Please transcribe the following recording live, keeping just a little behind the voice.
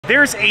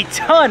there's a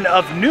ton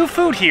of new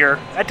food here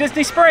at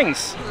Disney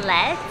Springs.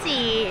 Let's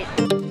eat.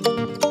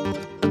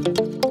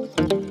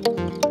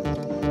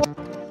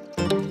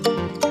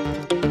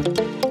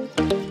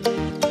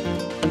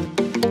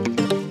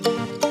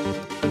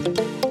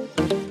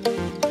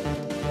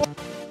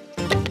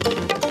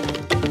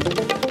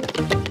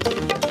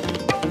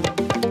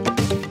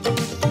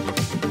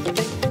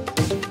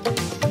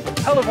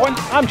 Hello everyone,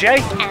 I'm Jay.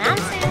 And I'm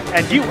Sue.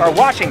 And you are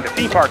watching the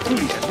Theme Park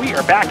Foodies, and we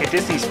are back at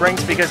Disney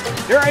Springs because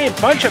there are a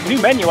bunch of new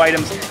menu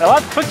items. A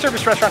lot of quick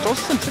service restaurants, also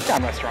some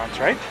sit-down restaurants,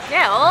 right?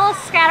 Yeah, all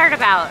scattered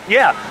about.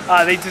 Yeah,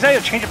 they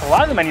decided to change up a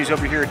lot of the menus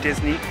over here at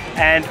Disney,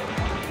 and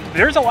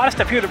there's a lot of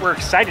stuff here that we're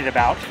excited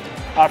about.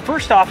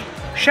 First off,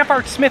 Chef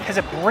Art Smith has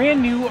a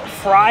brand new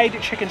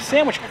fried chicken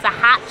sandwich. It's a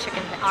hot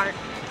chicken, Art.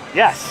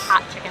 Yes.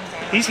 Hot chicken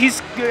sandwich.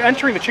 He's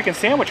entering the chicken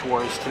sandwich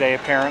wars today,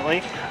 apparently.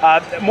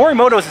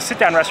 Morimoto is a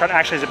sit-down restaurant,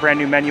 actually has a brand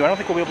new menu. I don't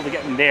think we'll be able to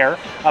get in there.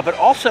 But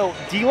also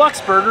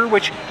D-Luxe Burger,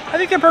 which I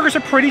think their burgers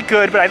are pretty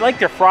good, but I like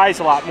their fries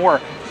a lot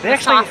more. The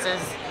sauces.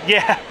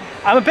 Yeah.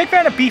 I'm a big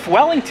fan of Beef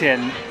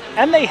Wellington,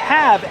 and they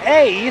have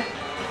a...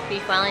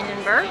 Beef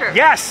Wellington Burger.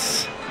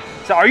 Yes!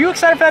 So are you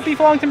excited for that Beef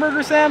Wellington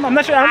Burger, Sam? I'm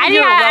not sure. I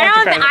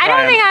don't think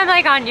I'm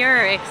like on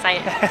your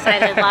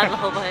excited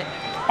level, but...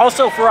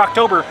 Also for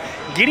October,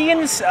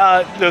 Gideon's,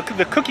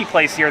 the cookie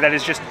place here that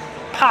is just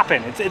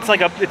popping. It's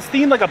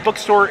themed like a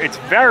bookstore. It's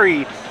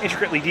very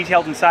intricately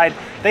detailed inside.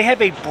 They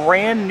have a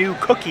brand new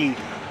cookie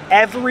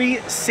every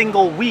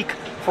single week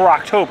for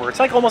October. It's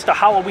like almost a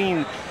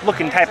Halloween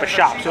looking type of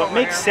shop, so it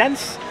makes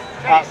sense.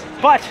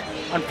 But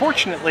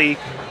unfortunately,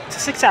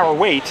 it's a 6-hour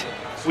wait.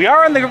 We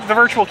are on the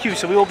virtual queue,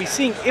 so we will be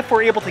seeing if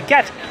we're able to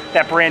get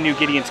that brand new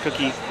Gideon's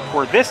cookie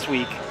for this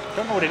week.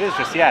 Don't know what it is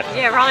just yet.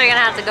 Yeah, we're probably gonna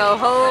have to go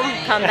home,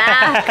 come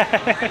back.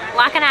 A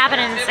lot can happen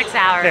in 6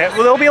 hours. Yeah,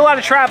 well, there'll be a lot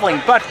of traveling,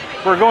 but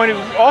we're going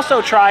to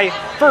also try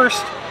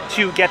first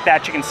to get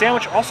that chicken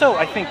sandwich. Also,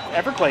 I think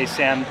Everglazed,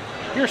 Sam,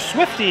 you're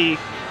Swifty.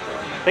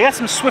 They got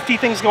some Swifty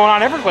things going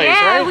on Everglazed,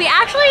 right? Yeah, we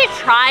actually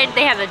tried.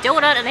 They have a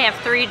donut and they have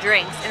 3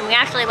 drinks. And we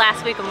actually,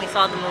 last week when we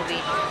saw the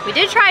movie, we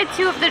did try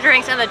 2 of the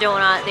drinks and the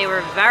donut. They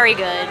were very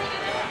good,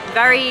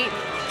 very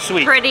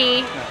sweet,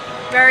 pretty.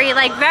 Very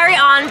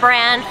on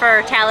brand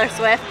for Taylor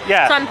Swift.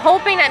 Yeah. So I'm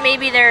hoping that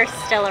maybe they're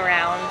still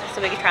around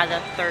so we can try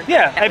the 3rd.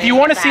 Yeah, if you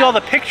want to see all the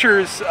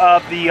pictures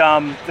of the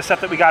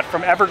stuff that we got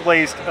from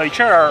Everglazed,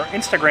 check out our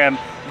Instagram,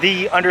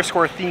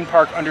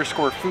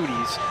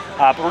 _theme_park_foodies.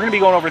 But we're going to be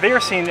going over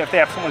there, seeing if they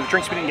have some of the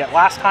drinks we didn't get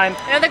last time.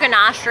 I know the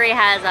Ganachery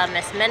has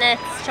Miss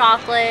Minutes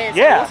chocolate.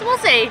 Yeah. So we'll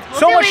see.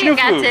 So see much new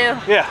food. To.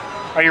 Yeah.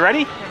 Are you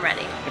ready? I'm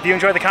ready. If you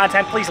enjoy the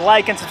content, please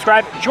like and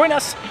subscribe. Join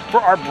us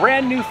for our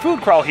brand new food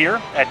crawl here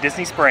at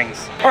Disney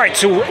Springs. All right,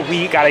 so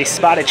we got a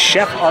spot at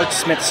Chef Art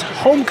Smith's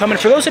Homecoming.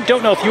 For those that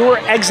don't know, if you're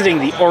exiting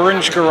the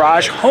orange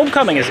garage,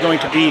 Homecoming is going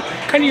to be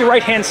kind of your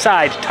right-hand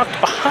side, tucked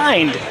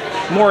behind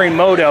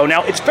Morimoto.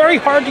 Now, it's very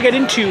hard to get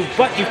into,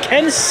 but you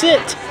can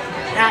sit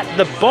at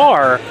the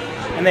bar,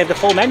 and they have the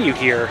full menu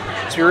here.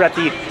 So we're at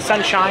the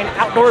Sunshine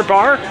Outdoor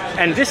Bar,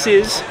 and this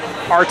is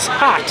Art's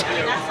Hot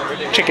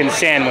Chicken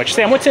Sandwich.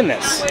 Sam, what's in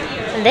this?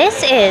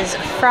 This is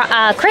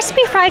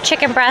crispy fried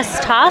chicken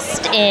breast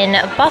tossed in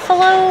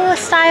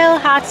buffalo-style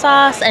hot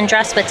sauce and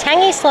dressed with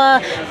tangy slaw,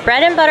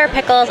 bread and butter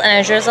pickles,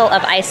 and a drizzle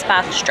of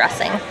icebox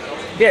dressing.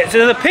 Yeah,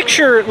 so the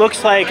picture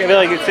looks like, I feel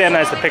like Sam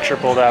has the picture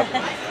pulled up.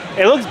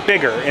 It looks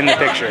bigger in the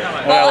picture.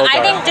 Well, I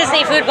think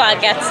Disney Food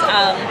Blog gets,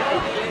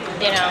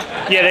 you know.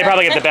 Yeah, they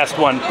probably get the best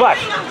one, but...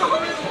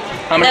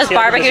 And those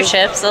barbecue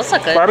chips, those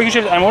look good. Barbecue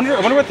chips, I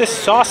wonder what this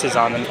sauce is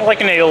on them.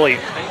 Like an aioli.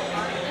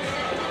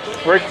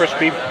 Very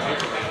crispy.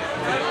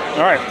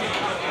 All right.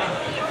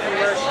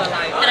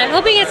 And I'm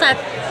hoping it's not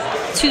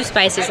too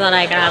spicy so that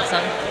I can have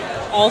some.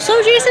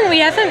 Also, Jason, we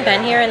haven't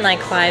been here in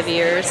like 5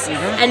 years.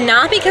 Mm-hmm. And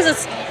not because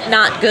it's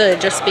not good,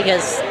 just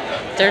because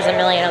there's a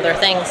million other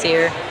things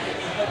here.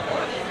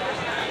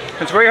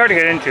 It's very hard to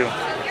get into.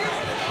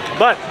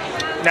 But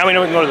now we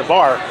know we can go to the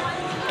bar.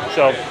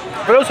 So,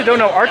 for those who don't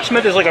know, Art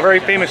Smith is like a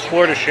very famous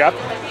Florida chef.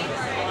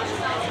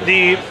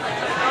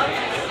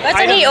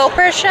 Wasn't he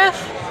Oprah's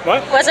chef?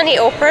 What? Wasn't he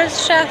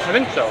Oprah's chef? I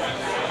think so.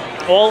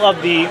 All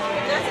of the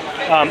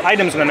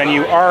items in the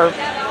menu are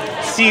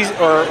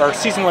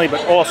seasonally,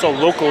 but also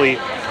locally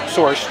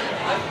sourced.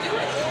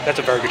 That's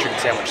a very good chicken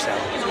sandwich, Sam.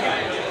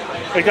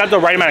 It got the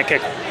right amount of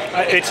kick.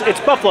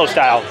 It's buffalo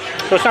style,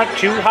 so it's not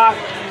too hot.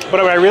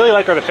 But what I really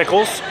like are the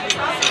pickles.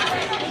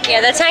 Yeah,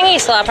 the tangy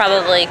slaw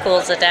probably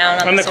cools it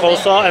down. And the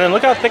coleslaw, and then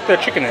look how thick the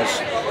chicken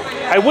is.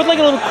 I would like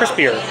it a little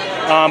crispier,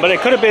 but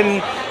it could have been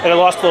that it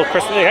lost a little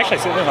crisp. Actually,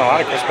 there's not a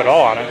lot of crisp at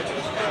all on it.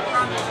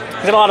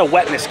 There's a lot of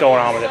wetness going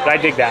on with it, but I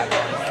dig that.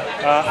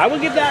 I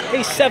would give that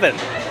a 7.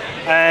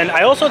 And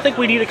I also think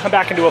we need to come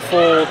back and do a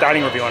full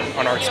dining review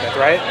on Art Smith,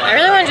 right? I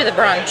really want to do the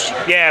brunch.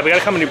 Yeah, we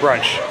gotta come and do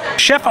brunch.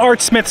 Chef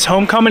Art Smith's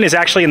Homecoming is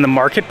actually in the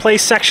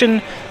marketplace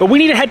section, but we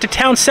need to head to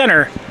town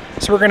center,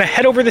 so we're gonna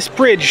head over this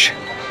bridge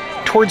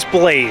towards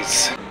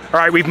Blaze.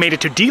 All right, we've made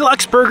it to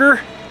D-Luxe Burger,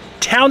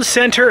 town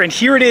center, and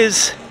here it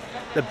is,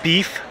 the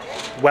Beef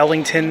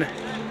Wellington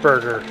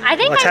burger.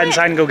 Let's head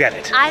inside and go get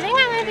it. I think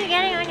I might be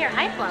getting on your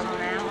hype level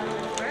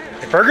now.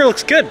 The burger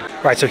looks good.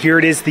 All right, so here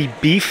it is, the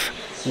Beef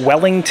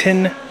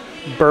Wellington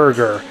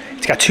Burger.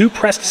 It's got 2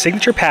 pressed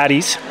signature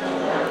patties,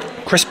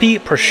 crispy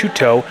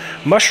prosciutto,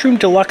 mushroom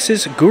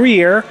deluxes,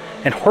 Gruyere,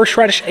 and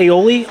horseradish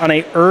aioli on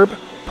a herb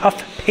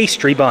puff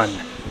pastry bun.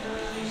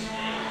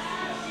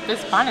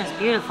 This bun is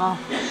beautiful.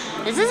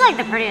 This is like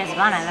the prettiest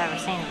bun I've ever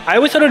seen. I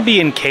always thought it would be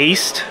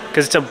encased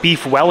because it's a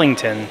Beef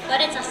Wellington.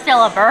 But it's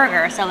still a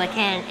burger, so it's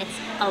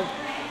a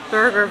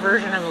burger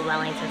version of a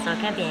Wellington, so it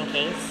can't be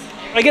encased.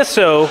 I guess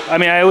so. I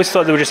mean, I always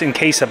thought they would just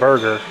encase a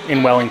burger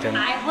in Wellington.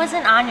 I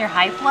wasn't on your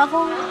hype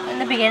level in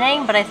the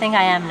beginning, but I think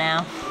I am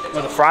now.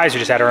 Well, the fries we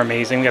just had are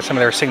amazing. We got some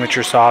of their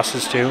signature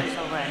sauces too. So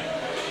good.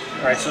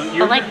 All right, so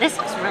but like this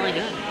looks really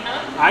good.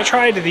 I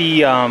tried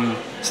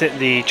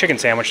the chicken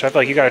sandwich, so I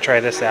feel like you got to try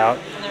this out.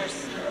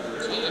 There's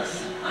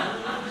cheese,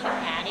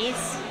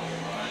 patties,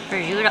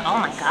 prosciutto. Oh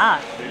my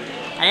god,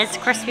 that is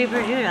crispy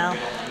prosciutto.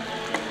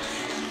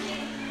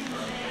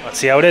 Let's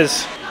see how it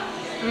is.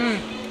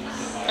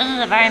 This is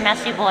a very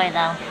messy boy,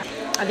 though.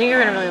 I think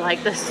you're gonna really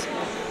like this.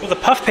 Well, the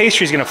puff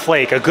pastry is gonna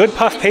flake. A good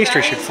puff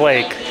pastry should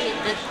flake.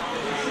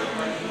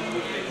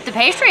 The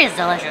pastry is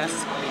delicious.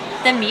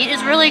 The meat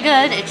is really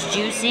good. It's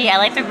juicy. I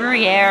like the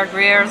Gruyere.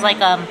 Gruyere is like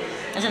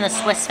is in the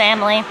Swiss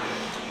family.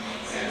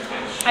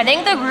 I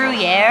think the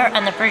Gruyere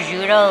and the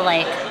prosciutto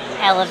like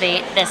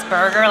elevate this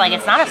burger. Like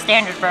it's not a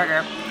standard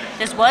burger.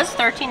 This was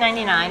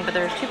 $13.99, but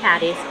there's 2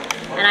 patties,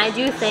 and I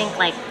do think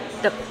like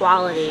the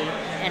quality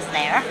is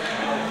there.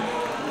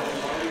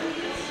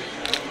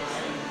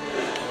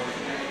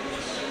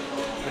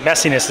 The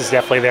messiness is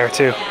definitely there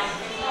too.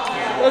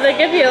 Well, they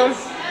give you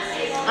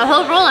a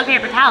whole roll of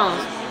paper towels.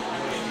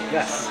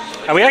 Yes.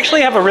 And we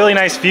actually have a really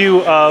nice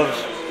view of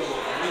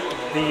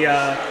the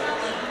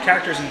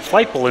characters in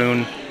Flight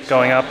Balloon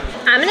going up.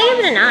 I'm gonna give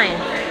it a 9.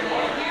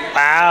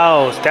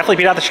 Wow, definitely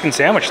beat out the chicken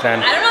sandwich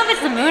then. I don't know if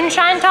it's the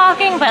moonshine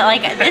talking, but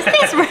like this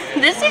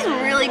is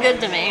really good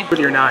to me. With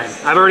your 9.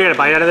 I've already had a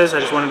bite out of this. I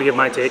just wanted to give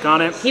my take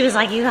on it. He was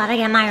like, you gotta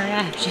get my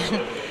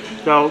reaction.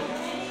 So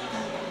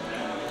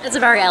It's a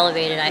very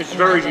elevated item. it's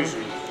very juicy.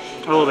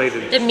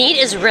 Elevated. The meat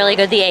is really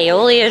good. The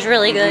aioli is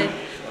really good.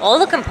 All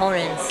the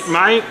components.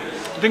 I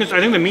think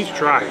the meat's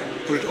dry,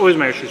 which is always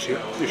my issue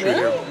here.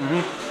 Really?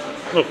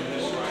 Look.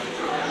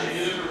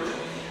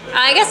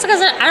 I guess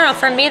because I don't know.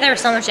 For me,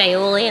 there's so much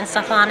aioli and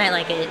stuff on it.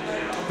 Like it.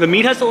 The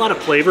meat has a lot of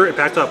flavor. It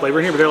packs a lot of flavor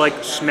in here, but they're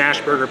like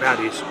smash burger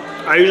patties.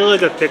 I usually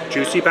like a thick,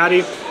 juicy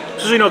patty.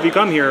 So you know, if you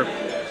come here,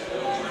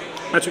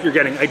 that's what you're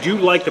getting. I do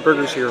like the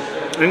burgers here.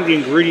 I think the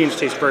ingredients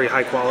taste very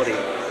high quality.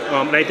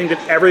 And I think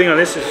that everything on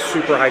this is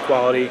super high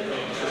quality.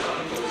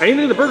 I even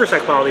think the burger's high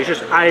quality. It's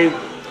just I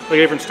like a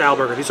different style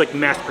burger. These like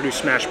mass-produced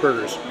smash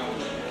burgers.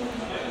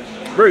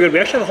 Very good. We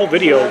actually have a whole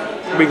video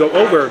where we go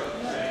over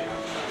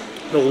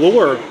the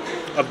lore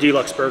of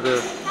D-Luxe Burger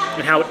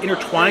and how it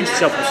intertwines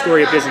itself with the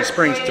story of Disney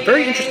Springs. It's a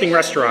very interesting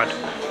restaurant.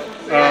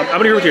 I'm gonna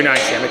agree with your 9,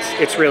 Sam.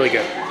 It's really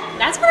good.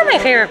 That's one of my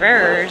favorite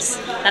burgers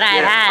that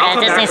I've had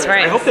at Disney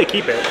Springs. I hope they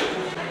keep it.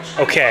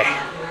 Okay,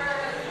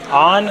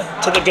 on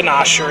to the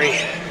ganachery.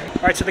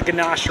 All right, so the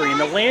ganachery. In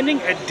the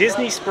landing at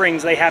Disney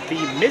Springs, they have the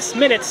Miss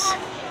Minutes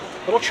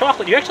little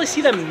chocolate. You actually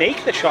see them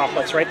make the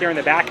chocolates right there in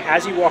the back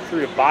as you walk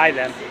through to buy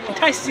them. It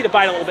entices you to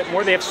buy it a little bit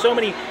more. They have so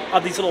many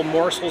of these little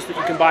morsels that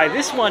you can buy.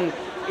 This one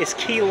is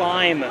key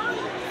lime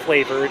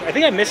flavored. I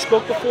think I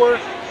misspoke before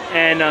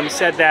and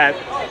said that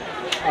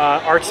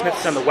Art Smith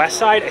is on the west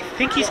side. I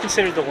think he's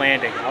considered the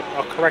landing.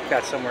 I'll correct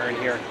that somewhere in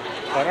here.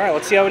 But all right,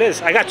 let's see how it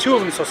is. I got 2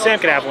 of them, so Sam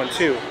can have one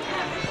too.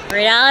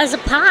 $3 a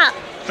pop,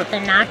 but they're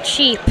not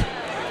cheap.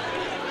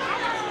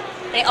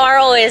 They are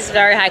always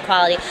very high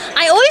quality.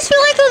 I always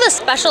feel like though the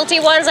specialty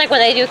ones, like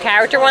when they do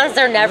character ones,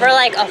 they're never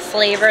like a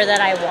flavor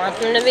that I want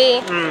them to be.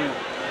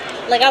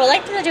 Like I would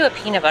like them to do a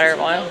peanut butter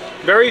one.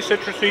 Very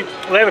citrusy.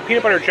 They have a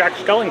peanut butter Jack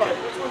Skellington.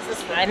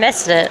 I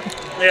missed it.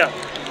 Yeah.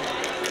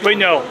 Wait,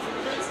 no.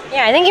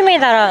 Yeah, I think you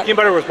made that up. Peanut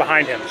butter was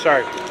behind him.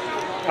 Sorry.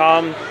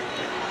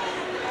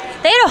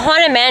 They had a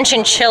Haunted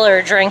Mansion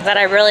chiller drink that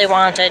I really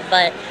wanted,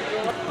 but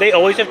they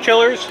always have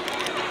chillers.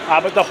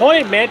 But the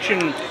Haunted Mansion,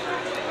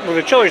 well,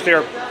 the chillers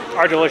there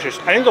are delicious.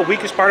 I think the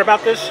weakest part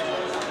about this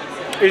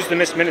is the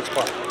Miss Minutes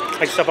part,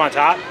 like stuff on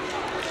top.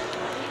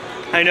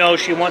 I know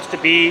she wants to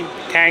be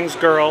Tang's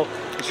girl.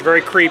 It's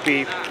very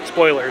creepy.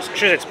 Spoilers. I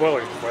should have said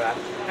spoilers before that.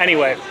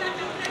 Anyway,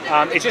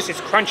 it's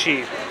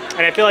crunchy,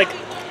 and I feel like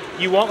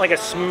you want like a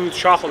smooth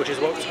chocolate, which is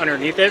what's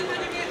underneath it.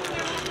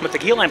 But the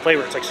key lime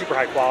flavor, it's like super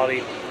high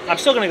quality. I'm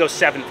still gonna go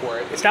 7 for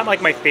it. It's not like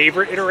my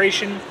favorite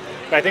iteration,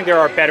 but I think there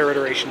are better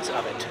iterations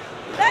of it.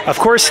 Of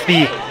course,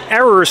 the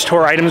Error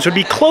Store items would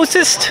be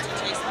closest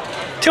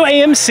to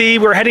AMC.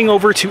 We're heading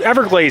over to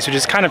Everglazed, which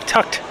is kind of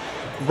tucked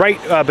right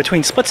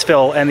between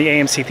Splitsville and the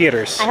AMC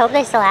Theaters. I hope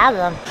they still have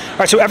them. All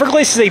right, so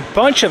Everglazed is a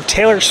bunch of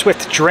Taylor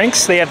Swift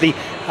drinks. They have the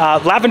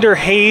Lavender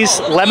Haze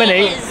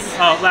Lemonade.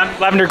 Oh,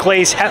 lavender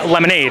glazed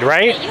lemonade,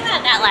 right? You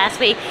had that last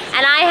week,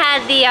 and I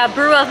had the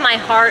brew of my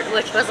heart,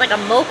 which was like a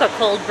mocha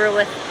cold brew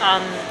with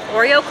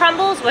Oreo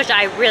crumbles, which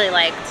I really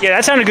liked. Yeah,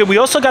 that sounded good. We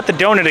also got the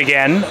donut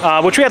again,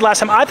 which we had last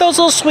time. I thought it was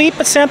a little sweet,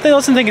 but Sam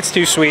doesn't think it's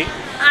too sweet.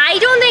 I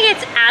don't think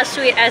it's as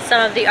sweet as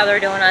some of the other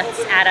donuts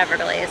at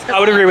Everglazed. I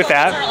would agree with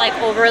that. Are like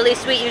overly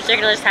sweet. Usually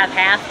you just have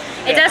half.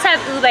 It does have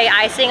ube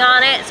icing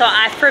on it, so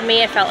for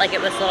me it felt like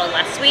it was a little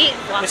less sweet.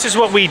 This is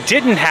what we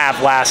didn't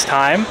have last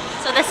time.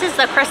 So this is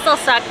the Crystal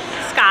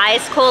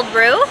Skies cold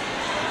brew,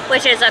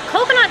 which is a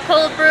coconut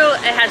cold brew.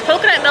 It has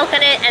coconut milk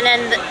in it, and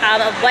then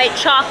a white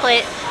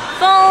chocolate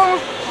foam,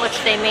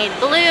 which they made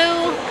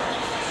blue.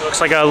 It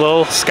looks like a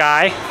little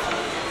sky,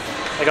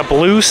 like a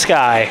blue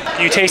sky.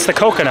 You taste the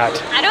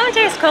coconut. I don't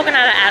taste coconut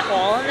at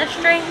all in this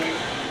drink.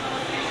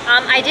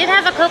 I did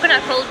have a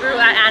coconut cold brew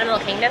at Animal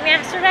Kingdom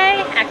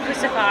yesterday at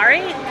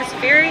Crucifari,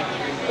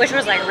 which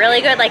was like really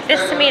good. Like this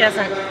to me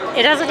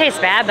it doesn't taste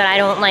bad, but I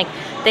don't like,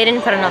 they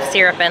didn't put enough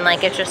syrup in.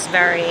 Like it's just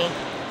very,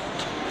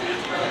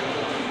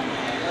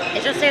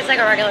 it just tastes like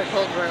a regular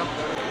cold brew.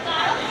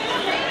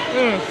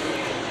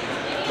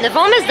 The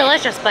foam is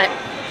delicious, but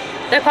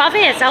the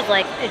coffee itself,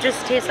 like it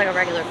just tastes like a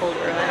regular cold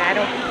brew. Like I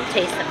don't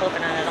taste the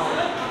coconut at all.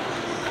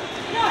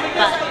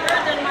 But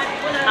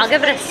I'll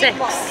give it a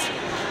 6.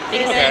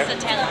 Because it is a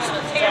Taylor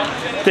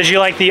Swift. Did you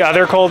like the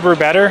other cold brew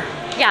better?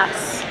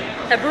 Yes.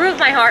 The brew of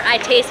my heart, I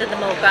tasted the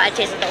mocha, I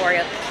tasted the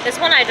Oreo. This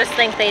one, I just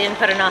think they didn't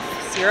put enough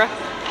syrup.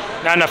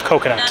 Not enough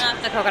coconut. Not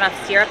enough the coconut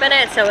syrup in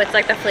it, so it's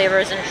like the flavor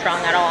isn't strong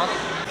at all.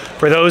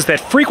 For those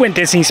that frequent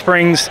Disney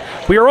Springs,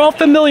 we are all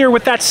familiar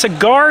with that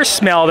cigar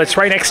smell that's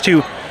right next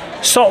to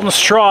Salt and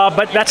Straw,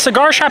 but that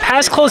cigar shop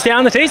has closed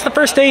down. Today's the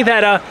first day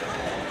that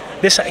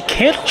this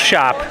candle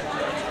shop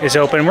is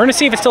open. We're gonna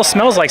see if it still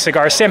smells like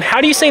cigars. Sam,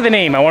 how do you say the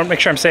name? I want to make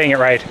sure I'm saying it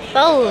right.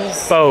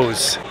 Bose.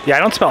 Bose. Yeah, I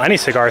don't smell any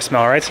cigar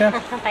smell, right, Sam?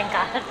 Thank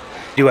God.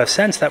 You have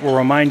scents that will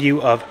remind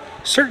you of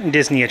certain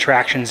Disney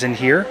attractions in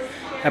here.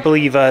 I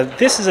believe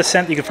this is a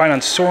scent that you can find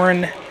on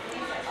Soarin'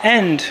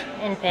 and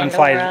on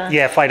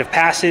Flight of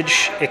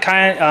Passage. It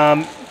kind of,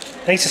 I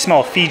think it's the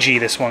smell of Fiji,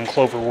 this one,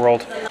 Clover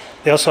World.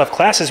 They also have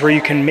classes where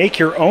you can make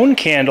your own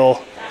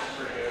candle.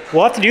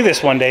 We'll have to do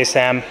this one day,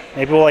 Sam.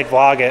 Maybe we'll like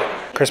vlog it.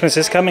 Christmas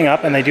is coming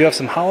up, and they do have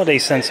some holiday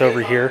scents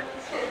over here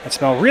that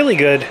smell really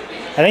good.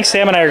 I think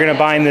Sam and I are gonna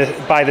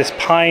buy this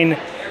pine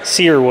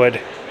cedarwood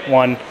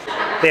one.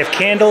 They have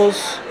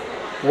candles,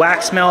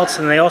 wax melts,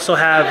 and they also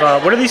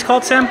have, what are these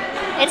called, Sam?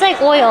 It's like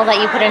oil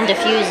that you put in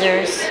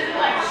diffusers.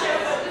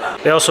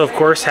 They also, of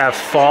course, have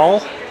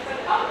fall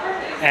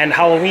and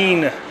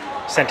Halloween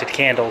scented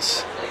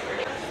candles.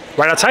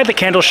 Right outside the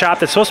candle shop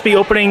that's supposed to be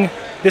opening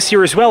this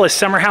year as well is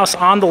Summer House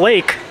on the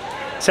Lake.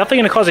 It's definitely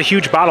going to cause a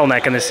huge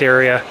bottleneck in this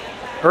area.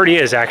 Already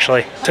is,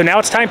 actually. So now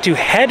it's time to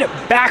head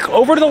back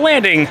over to the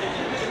landing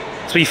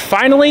so we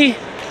finally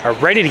are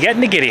ready to get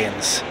into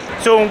Gideon's.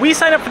 So when we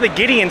signed up for the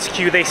Gideon's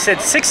queue, they said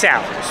 6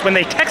 hours. When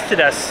they texted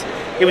us,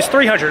 it was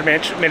 300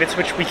 minutes,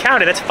 which we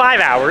counted. That's 5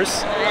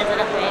 hours. 4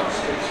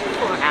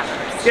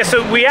 hours. Yeah,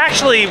 so we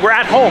actually were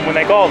at home when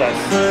they called us.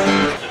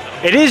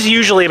 It is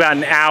usually about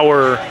an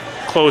hour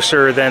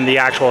closer than the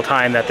actual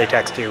time that they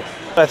text you.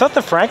 I thought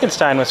the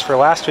Frankenstein was for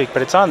last week,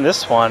 but it's on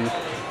this one.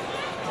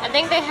 I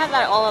think they have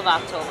that all of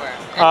October.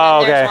 And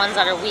oh, okay. There's ones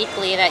that are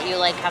weekly that you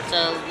like have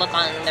to look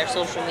on their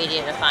social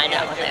media to find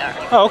out what they are.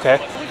 Oh, okay.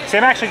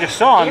 Sam actually just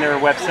saw on their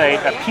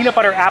website a peanut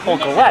butter apple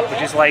galette,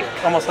 which is like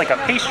almost like a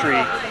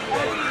pastry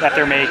that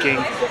they're making.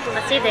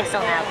 Let's see if they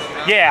still have it.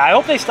 Yeah, I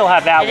hope they still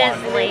have that one. It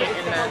is late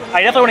in the...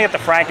 I definitely want to get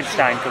the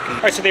Frankenstein cookie.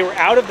 All right, so they were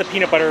out of the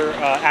peanut butter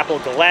apple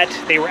galette.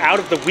 They were out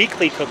of the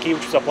weekly cookie,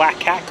 which was a black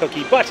cat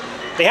cookie, but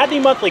they had the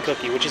monthly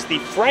cookie, which is the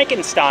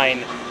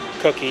Frankenstein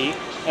cookie.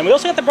 And we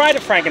also got the Bride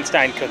of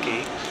Frankenstein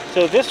cookie.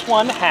 So this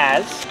one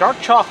has dark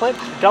chocolate,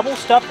 double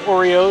stuffed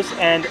Oreos,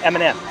 and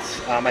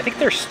M&Ms. I think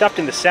they're stuffed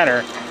in the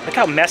center. Look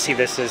how messy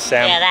this is,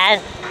 Sam. Yeah,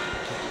 that.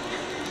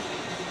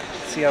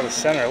 Let's see how the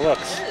center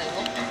looks.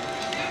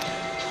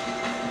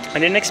 I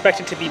didn't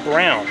expect it to be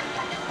brown.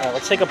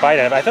 Let's take a bite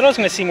out of it. I thought I was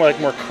going to see more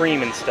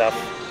cream and stuff.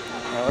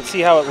 Let's see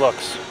how it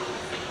looks.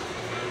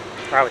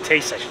 Or how it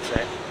tastes, I should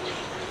say.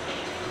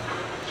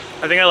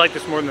 I think I like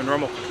this more than the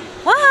normal cookie.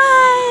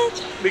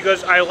 What?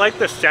 Because I like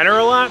the center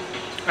a lot.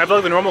 I feel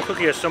like the normal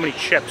cookie has so many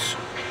chips.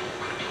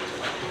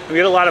 We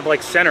get a lot of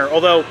like center,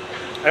 although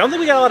I don't think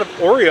we got a lot of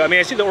Oreo. I mean,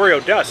 I see the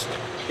Oreo dust,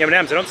 the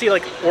M&Ms. I don't see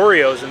like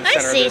Oreos in the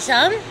center. I see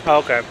some. Oh,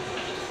 okay.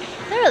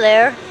 They're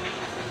there.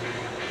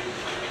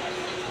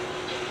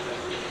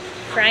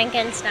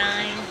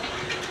 Frankenstein.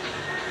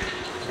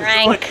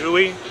 Frank. Like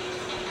gooey.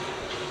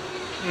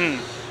 I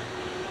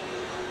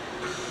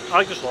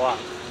like this a lot.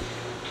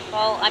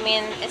 Well, I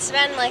mean, it's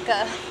been like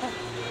a...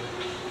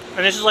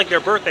 And this is like their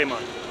birthday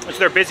month. It's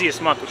their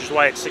busiest month, which is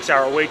why it's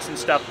 6-hour waits and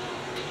stuff.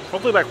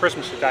 Hopefully by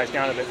Christmas it dies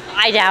down a bit.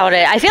 I doubt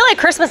it. I feel like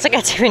Christmas it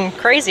gets even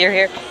crazier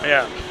here.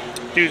 Yeah.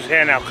 Dudes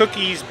hand out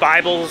cookies,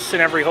 Bibles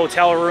in every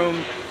hotel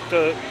room.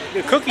 The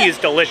cookie is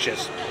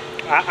delicious.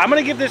 I'm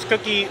going to give this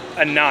cookie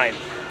a 9.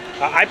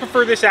 I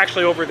prefer this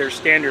actually over their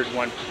standard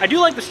one. I do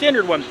like the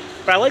standard one,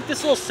 but I like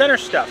this little center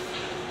stuff.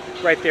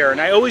 right there.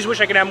 And I always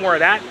wish I could have more of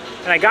that.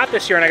 And I got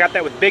this here, and I got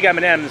that with big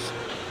M&Ms.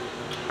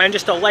 And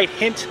just a light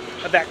hint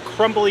of that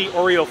crumbly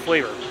Oreo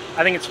flavor.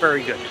 I think it's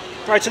very good.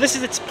 All right, so this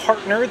is its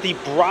partner, the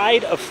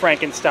Bride of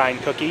Frankenstein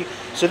cookie.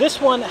 So this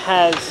one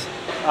has...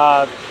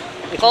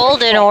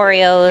 golden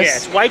Oreos. Yeah,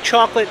 it's white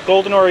chocolate,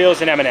 golden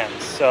Oreos, and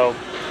M&Ms. So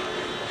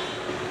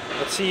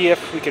let's see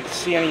if we could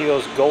see any of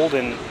those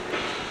golden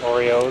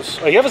Oreos.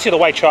 Oh, you haven't seen the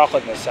white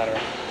chocolate in the center.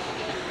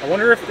 I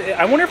wonder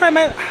if I'm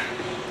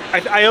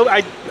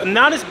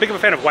not as big of a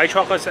fan of white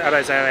chocolate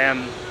as I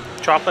am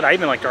chocolate. I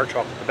even like dark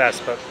chocolate the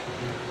best, but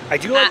I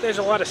do like there's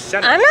a lot of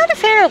center. I'm not a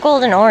fan of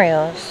golden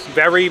Oreos.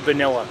 Very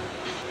vanilla.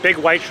 Big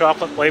white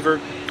chocolate flavor.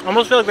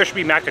 Almost feel like there should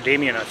be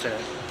macadamia nuts in it.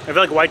 I feel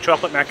like white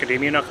chocolate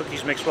macadamia nut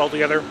cookies mix well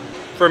together.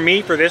 For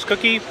me, for this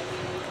cookie,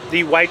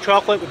 the white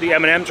chocolate with the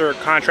M&Ms are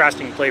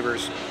contrasting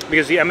flavors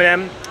because the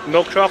M&M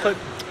milk chocolate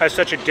has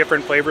such a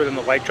different flavor than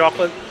the white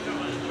chocolate.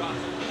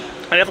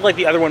 I definitely like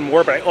the other one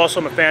more, but I also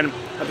am a fan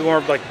of the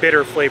more like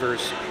bitter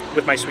flavors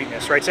with my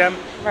sweetness, right, Sam?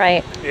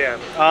 Right. Yeah.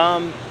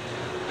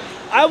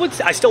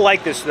 I still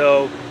like this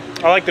though.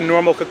 I like the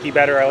normal cookie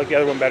better. I like the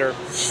other one better.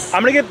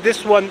 I'm gonna give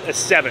this one a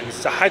 7.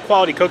 It's a high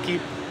quality cookie,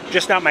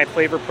 just not my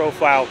flavor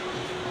profile.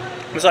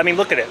 So I mean,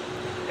 look at it.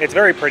 It's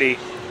very pretty,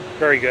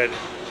 very good.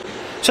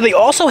 So they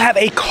also have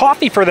a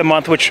coffee for the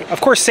month, which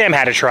of course Sam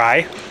had to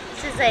try.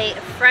 This is a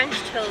French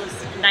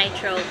toast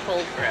nitro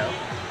cold brew.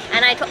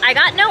 And I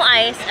got no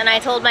ice, and I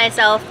told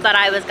myself that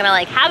I was gonna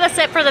like have a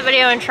sip for the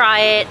video and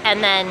try it,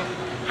 and then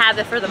have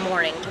it for the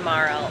morning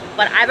tomorrow.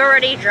 But I've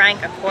already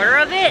drank a quarter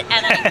of it,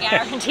 and I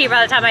guarantee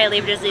by the time I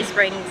leave Disney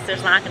Springs,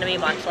 there's not gonna be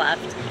much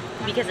left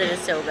because it is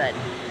so good.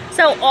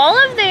 So all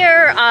of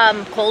their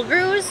cold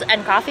brews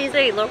and coffees,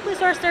 they locally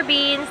source their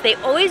beans. They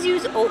always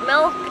use oat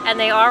milk, and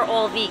they are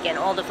all vegan,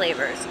 all the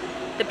flavors.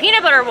 The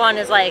peanut butter one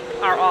is like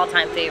our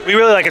all-time favorite. We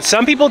really like it.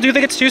 Some people do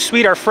think it's too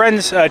sweet. Our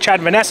friends, Chad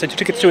and Vanessa, who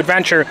took it to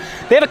Adventure,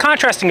 they have a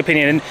contrasting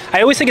opinion. And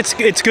I always think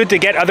it's good to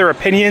get other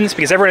opinions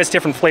because everyone has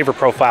different flavor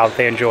profile that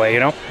they enjoy, you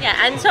know? Yeah,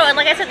 and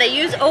like I said, they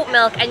use oat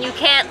milk, and you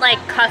can't like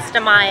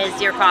customize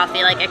your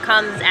coffee. Like it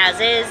comes as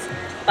is.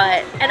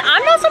 And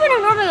I'm not someone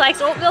who normally likes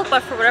oat milk,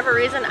 but for whatever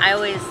reason, I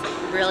always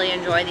really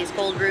enjoy these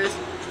cold brews.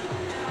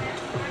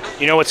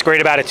 You know what's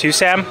great about it too,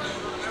 Sam?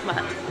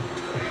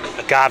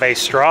 What? Agave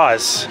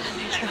straws.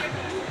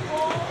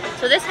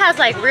 So this has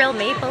like real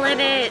maple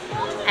in it,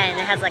 and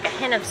it has like a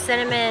hint of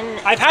cinnamon.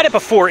 I've had it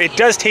before. It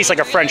does taste like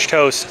a French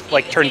toast,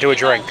 like turned into a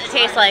drink. It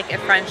tastes like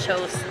if French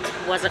toast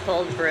was a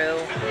cold brew.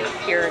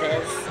 Here it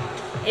is.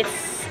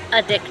 It's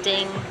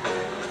addicting.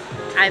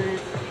 I'm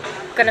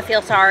gonna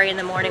feel sorry in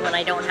the morning when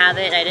I don't have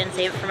it. I didn't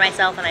save it for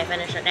myself and I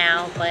finish it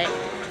now, but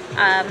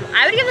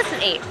I would give this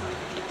an 8.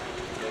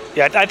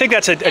 Yeah, I think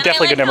that's a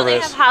definitely good number for this.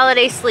 They have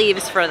holiday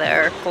sleeves for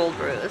their cold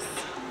brews.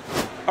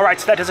 All right,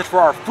 so that does it for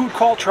our food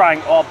call, trying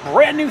all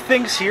brand new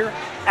things here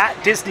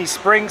at Disney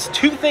Springs.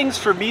 2 things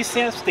for me,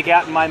 Sam, stick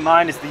out in my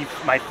mind is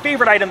my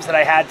favorite items that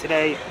I had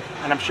today,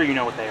 and I'm sure you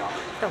know what they are.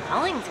 The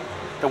Wellington.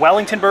 The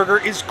Wellington Burger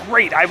is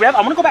great. I'm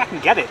gonna go back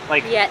and get it.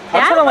 Like, yeah, I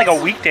just went on like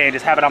a weekday and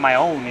just have it on my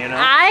own, you know?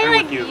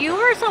 You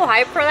were so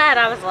hyped for that,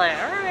 I was like,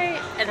 all right.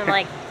 And then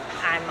like,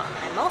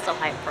 I'm also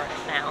hyped for it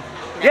now,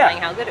 knowing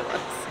how good it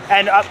was.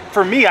 And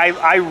for me,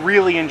 I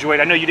really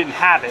enjoyed, I know you didn't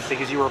have it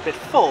because you were a bit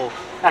full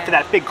after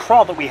that big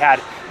crawl that we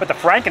had, but the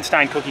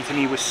Frankenstein cookie to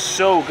me was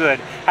so good.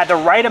 Had the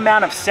right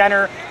amount of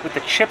center with the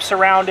chips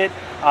around it.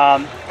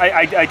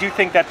 I do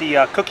think that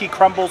the cookie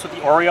crumbles with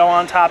the Oreo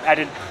on top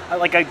added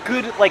like a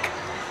good, like,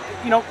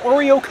 you know,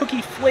 Oreo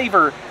cookie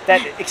flavor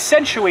that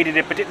accentuated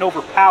it but didn't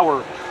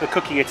overpower the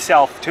cookie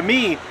itself. To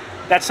me,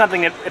 that's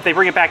something that if they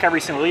bring it back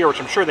every single year,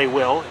 which I'm sure they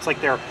will, it's like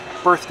their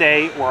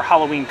birthday or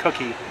Halloween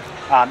cookie.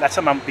 That's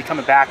something I'm be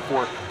coming back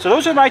for. So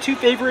those are my 2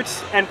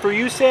 favorites. And for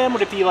you, Sam,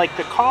 would it be like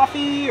the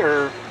coffee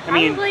or,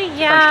 Probably,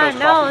 yeah,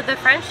 no, the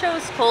French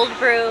toast cold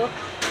brew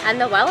and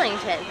the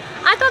Wellington.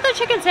 I thought the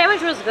chicken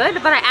sandwich was good,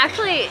 but I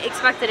actually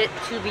expected it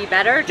to be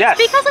better. Just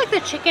because like the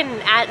chicken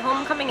at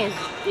Homecoming is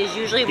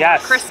usually more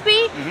crispy.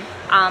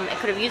 It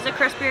could have used a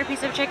crispier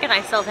piece of chicken.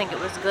 I still think it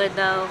was good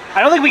though.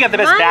 I don't think we got the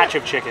best batch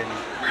of chicken.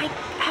 My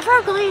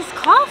Everglazed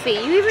coffee,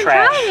 you even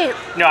tried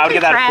it. No, I would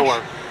give that a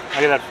 4. I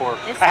give that 4.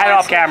 I had it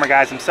off camera,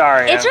 guys. I'm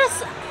sorry. It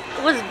just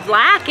was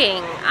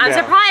lacking. I'm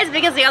surprised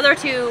because the other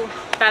 2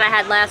 that I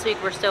had last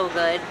week were so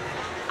good.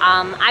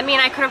 I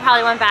mean, I could have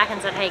probably went back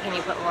and said, hey, can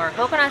you put more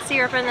coconut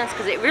syrup in this?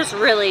 Because it just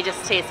really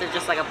just tasted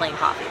just like a plain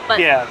coffee. But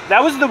yeah,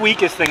 that was the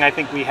weakest thing I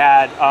think we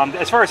had.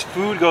 As far as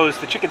food goes,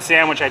 the chicken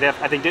sandwich I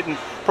think didn't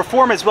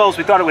perform as well as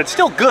we thought it would.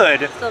 Still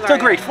good, still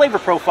great flavor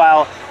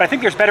profile, but I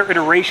think there's better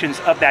iterations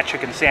of that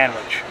chicken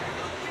sandwich.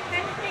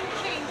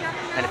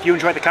 And if you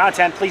enjoyed the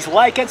content, please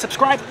like and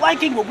subscribe.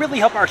 Liking will really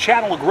help our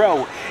channel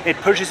grow. It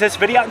pushes this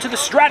video out into the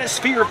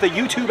stratosphere of the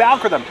YouTube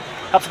algorithm.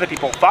 Helps other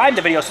people find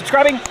the video.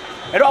 Subscribing,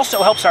 it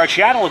also helps our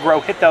channel grow.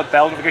 Hit the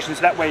bell notifications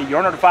so that way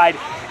you're notified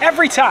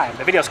every time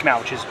the videos come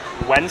out, which is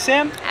when,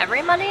 Sam?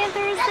 Every Monday and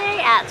Thursday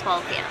at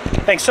 12 p.m.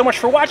 Thanks so much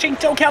for watching.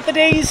 Don't count the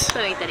days.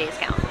 So make the days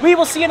count. We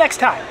will see you next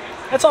time.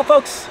 That's all,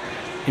 folks.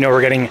 You know,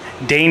 we're getting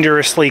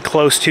dangerously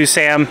close to,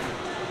 Sam.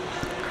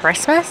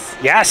 Christmas?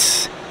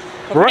 Yes.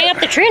 We're putting up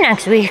the tree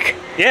next week.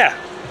 Yeah.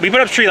 We put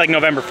up the tree like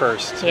November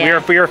 1st.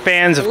 Yeah. We are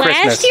fans of Christmas.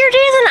 Last year,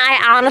 Jason,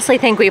 I honestly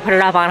think we put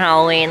it up on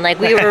Halloween. Like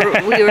we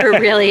were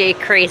really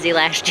crazy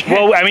last year.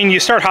 Well, I mean,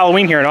 you start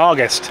Halloween here in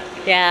August.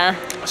 Yeah.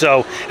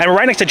 So, and we're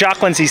right next to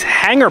Jock Lindsay's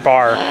Hangar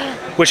Bar,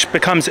 which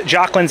becomes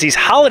Jock Lindsay's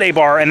Holiday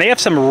Bar, and they have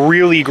some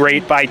really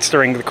great bites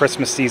during the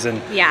Christmas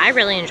season. Yeah, I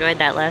really enjoyed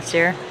that last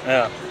year.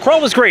 Yeah.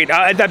 Crawl was great.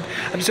 I'm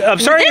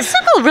sorry. This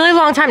took a really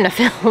long time to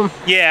film.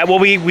 Yeah, well,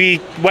 we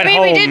went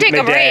home we did take midday.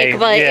 a break,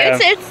 but yeah.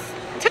 it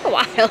took a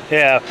while.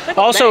 Yeah.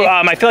 Also,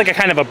 I feel like I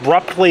kind of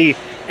abruptly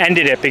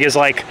ended it because,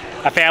 like,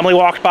 a family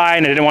walked by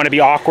and I didn't want to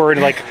be awkward,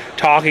 like,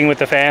 talking with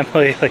the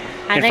family, like,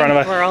 in front of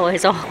us. We're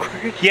always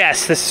awkward.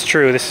 Yes, this is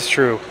true. This is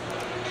true.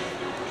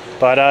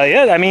 But,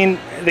 yeah, I mean,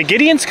 the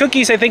Gideon's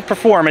cookies, I think,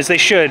 perform as they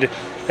should.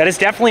 That is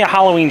definitely a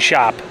Halloween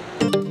shop.